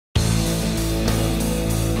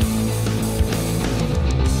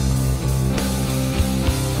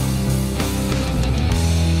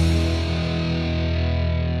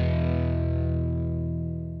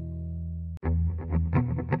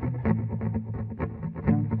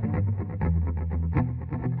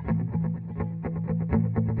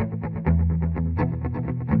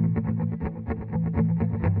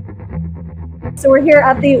So we're here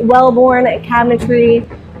at the Wellborn Cabinetry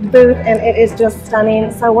booth, and it is just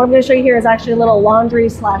stunning. So what I'm going to show you here is actually a little laundry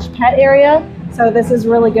slash pet area. So this is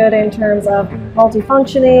really good in terms of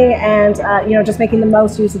multifunctioning and just making the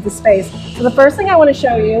most use of the space. So the first thing I want to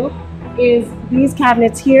show you is these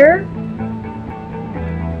cabinets here.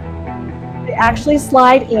 They actually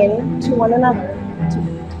slide in to one another.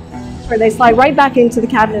 Or they slide right back into the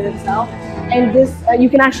cabinet itself. And this, you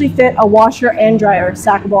can actually fit a washer and dryer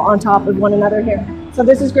stackable on top of one another here. So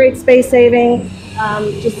this is great space saving,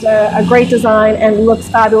 just a great design, and looks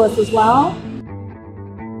fabulous as well.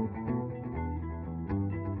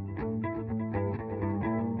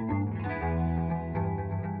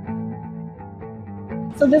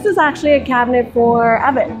 So this is actually a cabinet for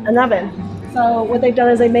an oven. So what they've done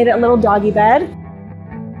is they've made it a little doggy bed.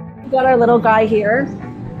 We've got our little guy here.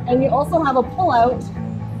 And you also have a pull-out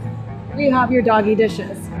where you have your doggy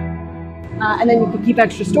dishes. And then you can keep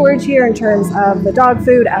extra storage here in terms of the dog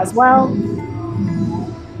food as well.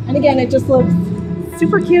 And again, it just looks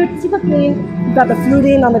super cute, super clean. You've got the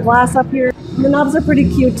fluting on the glass up here. And the knobs are pretty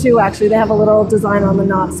cute too, actually. They have a little design on the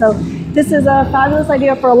knob. So this is a fabulous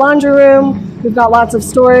idea for a laundry room. We've got lots of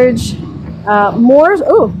storage.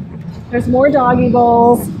 There's more doggy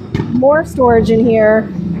bowls, more storage in here,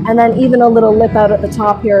 and then even a little lip out at the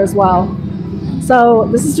top here as well. So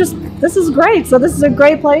this is great. So this is a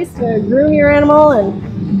great place to groom your animal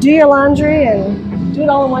and do your laundry and do it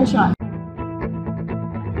all in one shot.